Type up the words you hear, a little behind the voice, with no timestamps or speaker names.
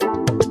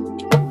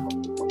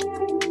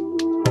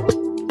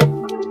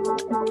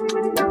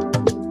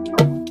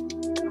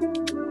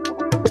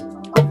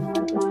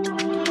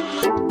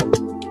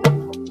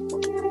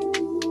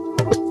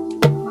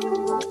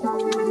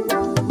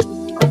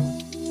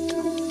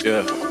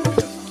Yeah.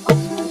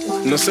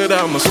 No say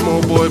that I'm a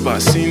small boy, but I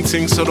seen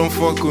things, so don't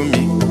fuck with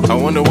me. I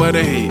wonder where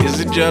the hate, is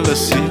it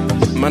jealousy?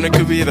 Man, it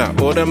could be that,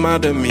 or they're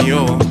mad at me,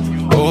 oh.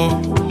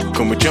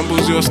 Come with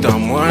jumbles, your star,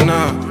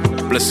 moana.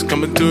 Blessings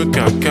coming to a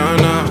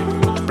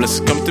kakana.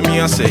 Blessings come to me,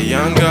 I say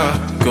younger.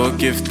 God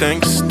give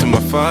thanks to my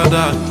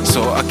father,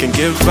 so I can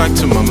give back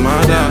to my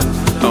mother.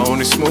 I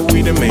only smoke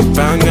weed and make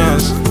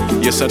bangers.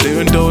 Yes, I do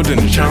indulge in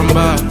the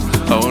chamber.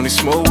 I only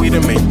smoke weed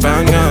and make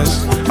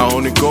bangers. I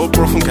only go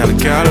bro from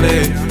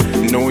Cali.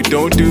 No, we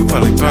don't do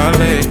pali.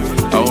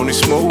 I only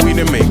smoke weed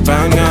and make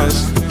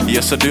bangers.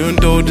 Yes, I do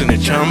indulge in the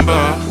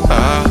chamber.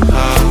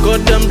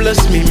 God done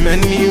bless me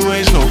many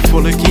ways, no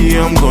full-key,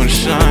 I'm gon'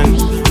 shine.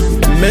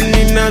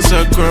 Many nights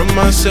I grind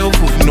myself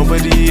with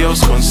nobody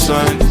else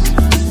concerned.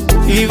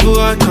 Evil,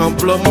 I can't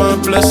block my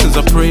blessings,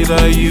 I pray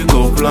that you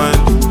go blind.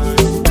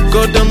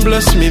 God done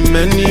bless me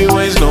many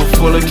ways, no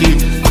full-key,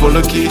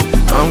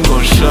 I'm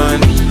gon'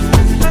 shine.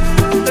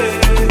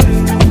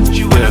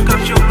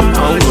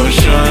 I'm gon'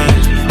 shine.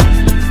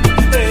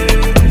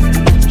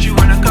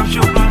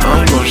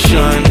 I'm gon'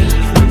 shine.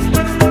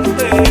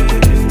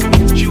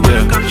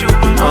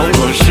 I'm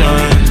gon'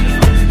 shine.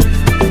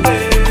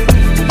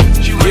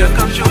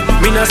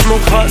 Me not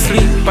smoke parsley,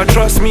 but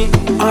trust me,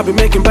 I've been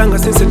making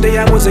bangers since the day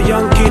I was a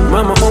young kid.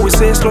 Mama always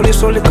says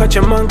slowly catch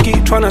a monkey.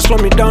 Tryna slow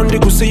me down, they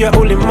could see ya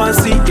only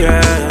mercy,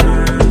 yeah.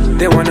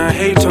 They wanna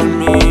hate on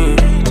me,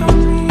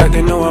 like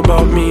they know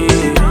about me.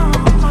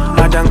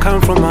 I done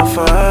come from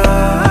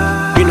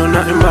afar, you know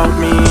nothing about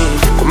me.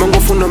 Kumango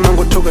funa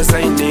mango toga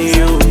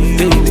zainiyo,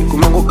 daily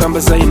kumango kamba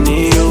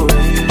zainiyo.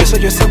 Yes, I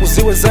just say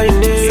usiwe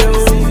zainiyo.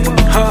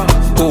 Ha,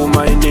 oh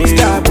my name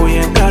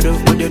Starboy and Kado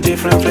with a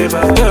different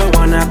flavor. Girl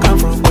wanna come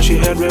from, cause she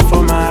heard me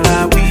from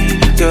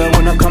Malawi. Girl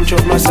wanna come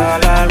chop my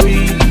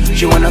salary,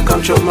 she wanna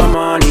come chop my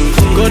money.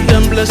 God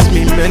done bless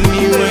me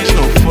many ways,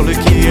 no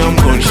full-key, I'm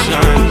gon'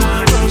 shine.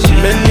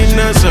 Many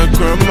nights I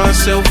grind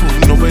myself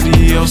with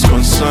nobody else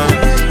concerned.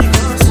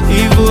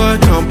 Evil, I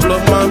can't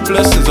block my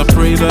blessings, I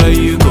pray that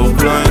you go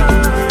blind.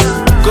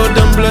 God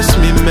done bless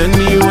me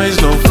many ways,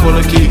 no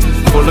full-key,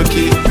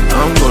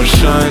 I'm gon'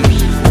 shine.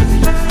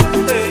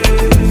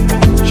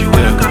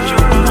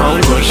 I'm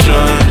gon'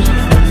 shine.